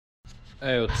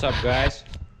Hey, what's up, guys?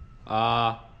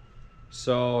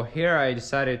 So here I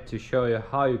decided to show you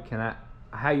how you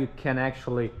can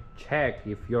actually check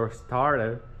if your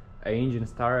engine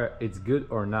starter, is good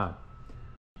or not.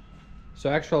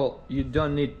 So actually, you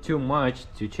don't need too much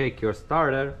to check your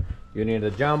starter. You need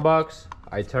a jump box.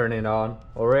 I turned it on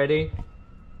already.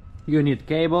 You need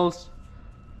cables.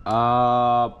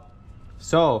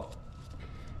 So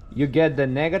you get the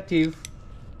negative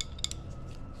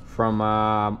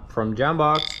from jump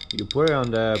box. You put it on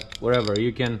the wherever.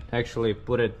 You can actually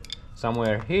put it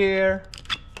somewhere here,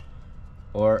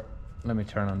 or let me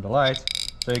turn on the lights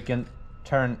so you can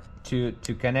turn to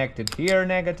connect it here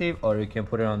negative, or you can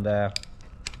put it on the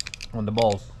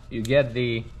balls. You get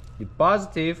the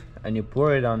positive and you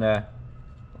put it on the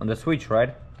switch,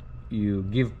 right? You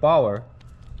give power.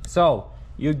 So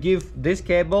you give this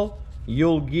cable,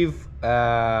 you'll give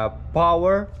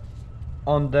power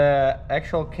on the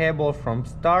actual cable from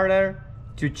starter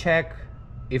to check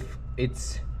if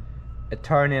it's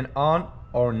turning on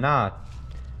or not.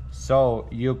 So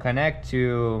you connect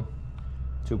to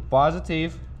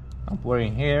positive. I'm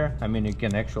putting here. I mean, you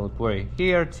can actually put it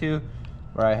here too,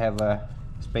 where I have a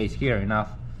space here enough.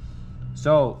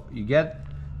 So you get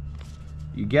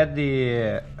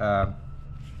the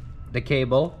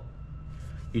cable.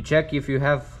 You check if you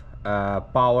have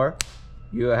power.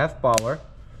 You have power.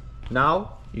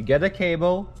 Now you get a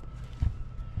cable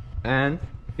and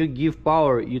you give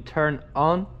power. You turn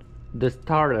on the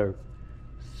starter.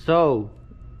 So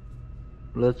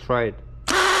let's try it.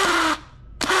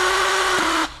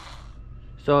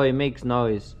 So it makes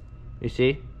noise, you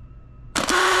see?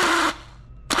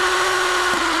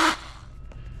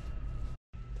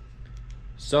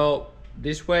 So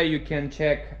this way you can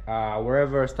check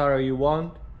wherever starter you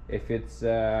want, if it's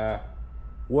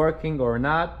working or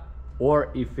not,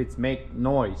 or if it's make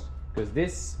noise. Because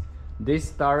this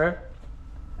starter,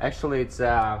 actually it's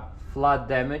flood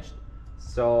damaged,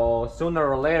 so sooner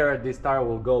or later this starter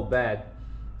will go bad.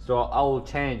 So I will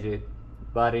change it.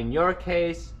 But in your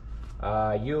case,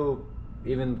 you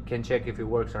even can check if it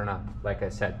works or not, like I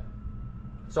said.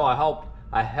 So I hope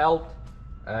I helped,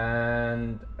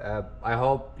 and I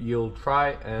hope you'll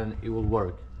try and it will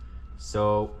work.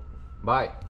 So bye.